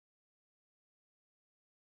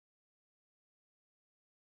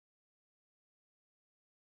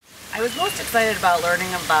I was most excited about learning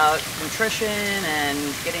about nutrition and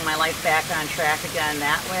getting my life back on track again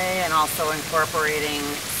that way, and also incorporating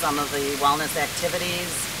some of the wellness activities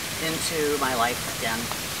into my life again.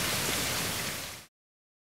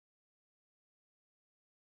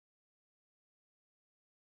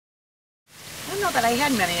 I don't know that I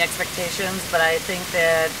had many expectations, but I think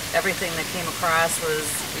that everything that came across was,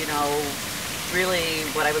 really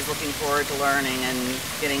what I was looking forward to learning and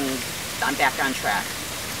I'm back on track.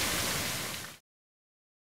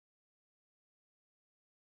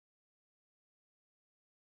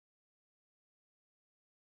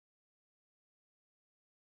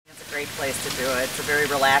 It's a great place to do it. It's a very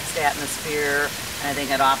relaxed atmosphere, and I think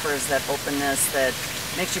it offers that openness that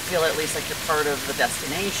makes you feel at least like you're part of the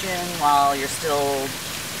destination while you're still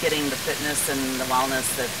getting the fitness and the wellness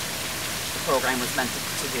that the program was meant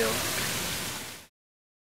to do.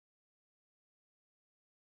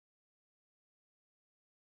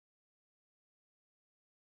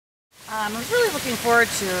 I was really looking forward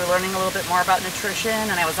to learning a little bit more about nutrition,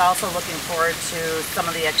 and I was also looking forward to some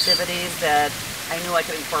of the activities that I knew I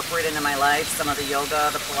could incorporate into my life, some of the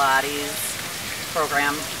yoga, the Pilates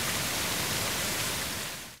program.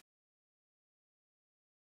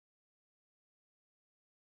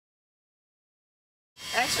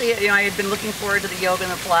 Actually, I had been looking forward to the yoga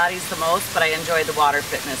and the Pilates the most, but I enjoyed the water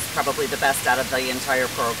fitness probably the best out of the entire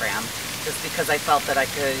program, just because I felt that I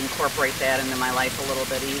could incorporate that into my life a little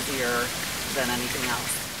bit easier than anything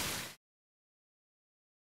else.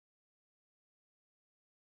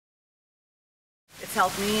 It's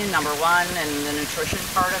helped me, number one, in the nutrition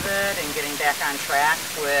part of it and getting back on track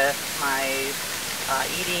with my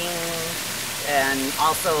eating, and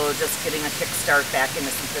also just getting a kickstart back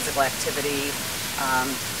into some physical activity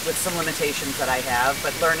with some limitations that I have,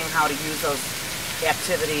 but learning how to use those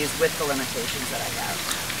activities with the limitations that I have.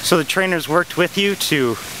 So the trainers worked with you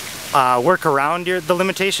to work around the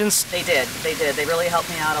limitations? They did. They really helped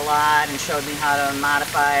me out a lot and showed me how to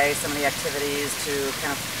modify some of the activities to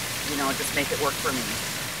kind of, just make it work for me.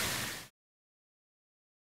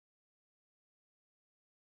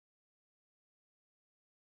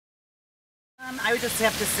 I would just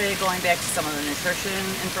have to say, going back to some of the nutrition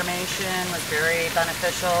information was very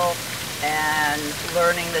beneficial, and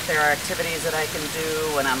learning that there are activities that I can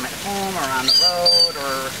do when I'm at home or on the road,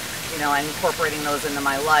 or I'm incorporating those into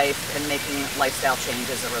my life and making lifestyle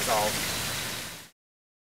changes as a result.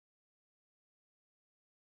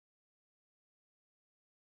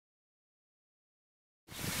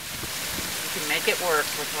 You can make it work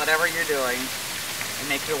with whatever you're doing and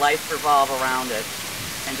make your life revolve around it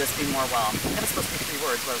and just be more well. That was supposed to be 3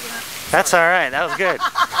 words, wasn't it? That's all right. That was good.